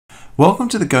Welcome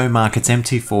to the Go Markets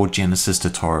MT4 Genesis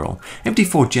tutorial.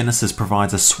 MT4 Genesis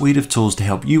provides a suite of tools to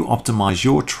help you optimize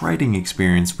your trading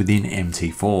experience within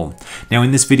MT4. Now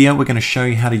in this video, we're going to show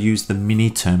you how to use the mini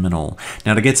terminal.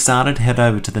 Now to get started, head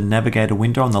over to the navigator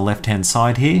window on the left-hand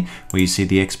side here, where you see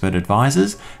the expert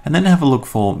advisors, and then have a look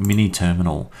for mini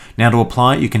terminal. Now to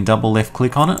apply it, you can double left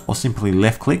click on it or simply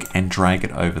left click and drag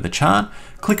it over the chart.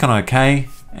 Click on OK,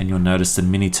 and you'll notice the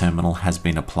mini terminal has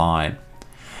been applied.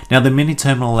 Now the mini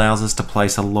terminal allows us to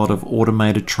place a lot of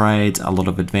automated trades, a lot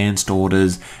of advanced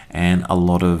orders, and a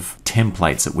lot of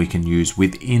templates that we can use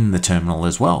within the terminal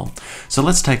as well. So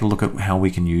let's take a look at how we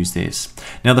can use this.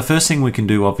 Now the first thing we can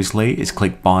do obviously is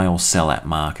click buy or sell at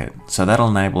market. So that'll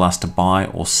enable us to buy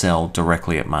or sell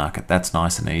directly at market. That's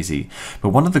nice and easy. But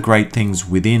one of the great things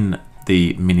within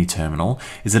the mini terminal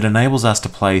is it enables us to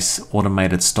place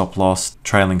automated stop loss,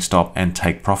 trailing stop, and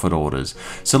take profit orders.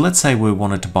 So let's say we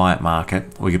wanted to buy at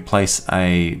market, we could place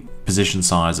a position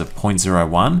size of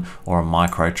 0.01 or a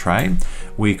micro trade.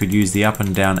 We could use the up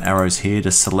and down arrows here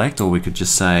to select, or we could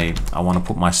just say I want to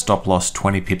put my stop loss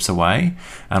 20 pips away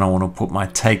and I want to put my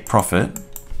take profit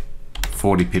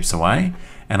 40 pips away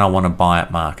and I want to buy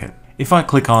at market. If I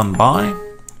click on buy,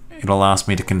 it'll ask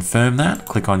me to confirm that.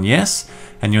 Click on yes,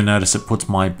 and you'll notice it puts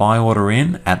my buy order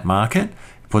in at market,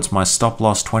 it puts my stop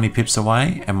loss 20 pips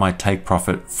away, and my take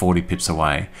profit 40 pips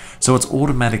away. So it's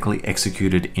automatically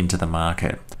executed into the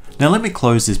market. Now let me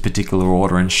close this particular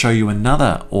order and show you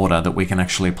another order that we can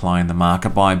actually apply in the market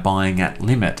by buying at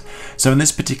limit. So in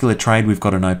this particular trade, we've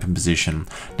got an open position.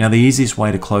 Now the easiest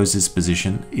way to close this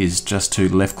position is just to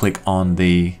left click on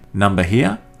the number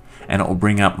here, and it will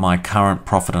bring up my current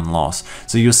profit and loss.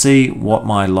 So you'll see what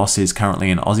my loss is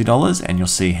currently in Aussie dollars, and you'll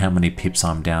see how many pips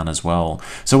I'm down as well.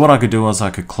 So what I could do is I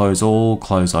could close all,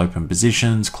 close open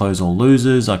positions, close all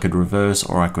losers, I could reverse,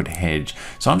 or I could hedge.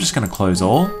 So I'm just going to close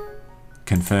all,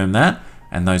 confirm that,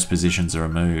 and those positions are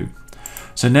removed.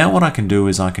 So now what I can do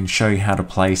is I can show you how to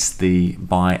place the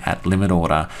buy at limit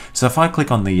order. So if I click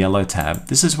on the yellow tab,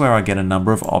 this is where I get a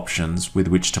number of options with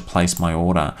which to place my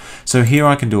order. So here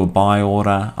I can do a buy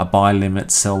order, a buy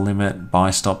limit, sell limit, buy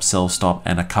stop, sell stop,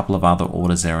 and a couple of other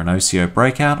orders there, an OCo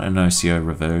breakout and an OCo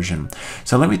reversion.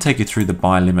 So let me take you through the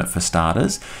buy limit for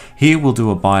starters. Here we'll do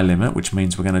a buy limit, which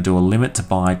means we're going to do a limit to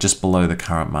buy just below the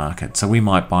current market. So we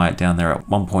might buy it down there at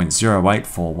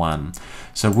 1.0841.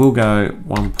 So we'll go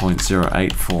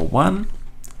 1.0841,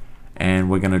 and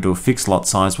we're going to do a fixed lot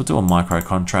size. We'll do a micro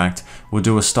contract. We'll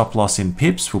do a stop loss in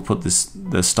pips. We'll put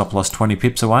the stop loss 20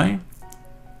 pips away,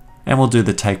 and we'll do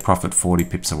the take profit 40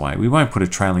 pips away. We won't put a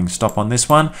trailing stop on this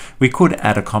one. We could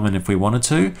add a comment if we wanted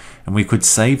to, and we could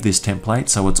save this template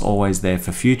so it's always there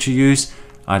for future use.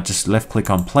 I just left click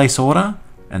on place order,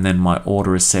 and then my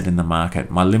order is set in the market.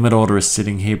 My limit order is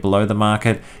sitting here below the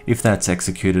market. If that's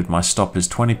executed, my stop is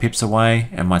 20 pips away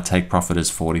and my take profit is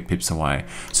 40 pips away.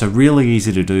 So really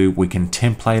easy to do. We can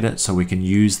template it so we can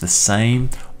use the same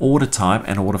order type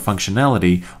and order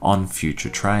functionality on future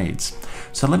trades.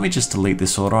 So let me just delete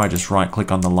this order. I just right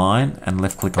click on the line and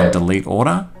left click on delete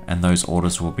order, and those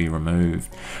orders will be removed.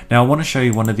 Now I want to show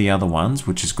you one of the other ones,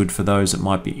 which is good for those that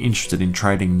might be interested in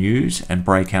trading news and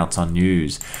breakouts on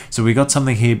news. So we got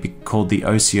something here called the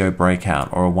OCo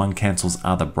Breakout, or a one cancels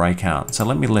other breakout. So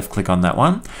let me left click on that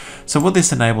one. So what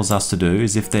this enables us to do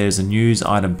is if there's a news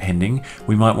item pending,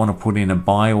 we might want to put in a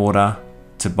buy order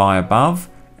to buy above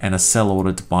and a sell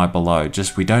order to buy below.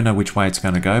 Just we don't know which way it's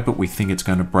going to go, but we think it's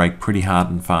going to break pretty hard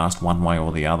and fast one way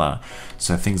or the other.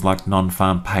 So things like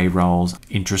non-farm payrolls,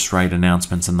 interest rate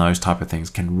announcements, and those type of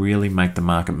things can really make the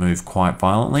market move quite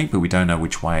violently, but we don't know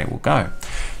which way it will go.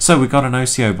 So we've got an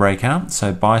OCo breakout.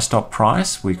 So buy stop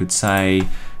price, we could say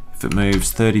if it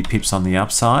moves 30 pips on the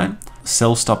upside.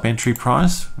 Sell stop entry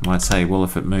price, we might say, well,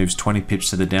 if it moves 20 pips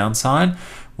to the downside,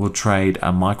 we'll trade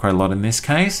a micro lot in this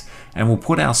case, and we'll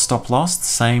put our stop loss the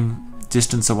same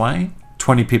distance away,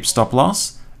 20 pip stop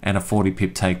loss and a 40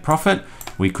 pip take profit.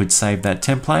 We could save that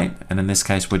template, and in this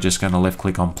case we're just going to left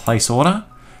click on place order,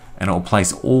 and it will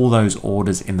place all those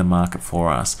orders in the market for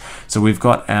us. So we've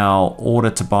got our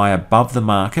order to buy above the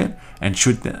market, and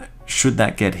should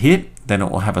that get hit, then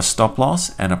it will have a stop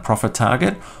loss and a profit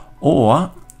target,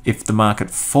 or if the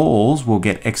market falls, we'll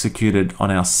get executed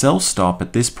on our sell stop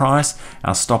at this price,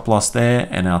 our stop loss there,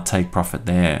 and our take profit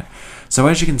there. So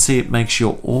as you can see, it makes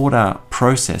your order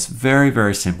process very,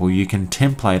 very simple. You can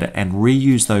template it and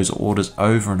reuse those orders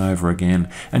over and over again,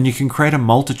 and you can create a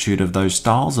multitude of those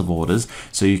styles of orders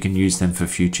so you can use them for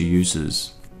future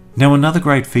uses. Now another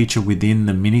great feature within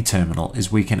the mini terminal is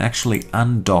we can actually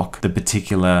undock the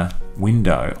particular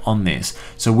window on this.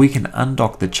 So we can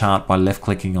undock the chart by left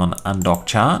clicking on Undock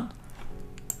Chart,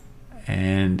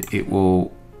 and it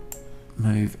will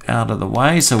move out of the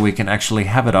way so we can actually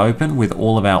have it open with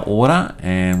all of our order,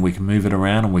 and we can move it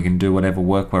around and we can do whatever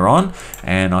work we're on.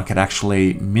 And I could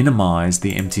actually minimize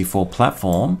the MT4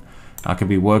 platform. I could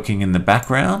be working in the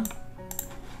background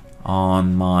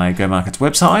on my Go Markets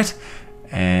website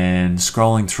and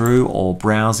scrolling through or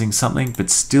browsing something, but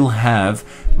still have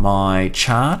my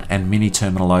chart and mini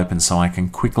terminal open so I can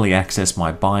quickly access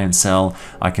my buy and sell.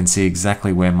 I can see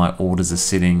exactly where my orders are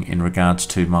sitting in regards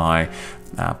to my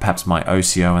perhaps my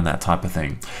OCo and that type of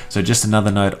thing. So just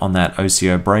another note on that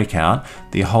OCo breakout,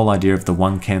 the whole idea of the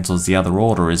one cancels the other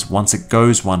order is once it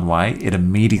goes one way, it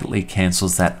immediately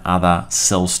cancels that other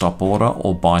sell stop order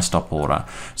or buy stop order.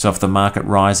 So if the market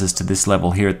rises to this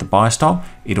level here at the buy stop,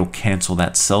 it'll cancel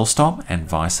that sell stop and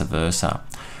vice versa.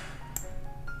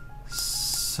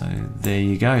 So there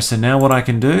you go. So now what I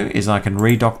can do is I can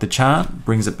redock the chart,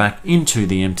 brings it back into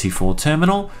the MT4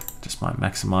 terminal. Just might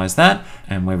maximize that,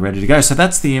 and we're ready to go. So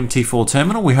that's the MT4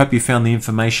 terminal. We hope you found the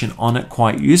information on it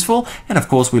quite useful, and of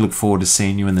course we look forward to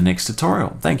seeing you in the next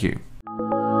tutorial. Thank you.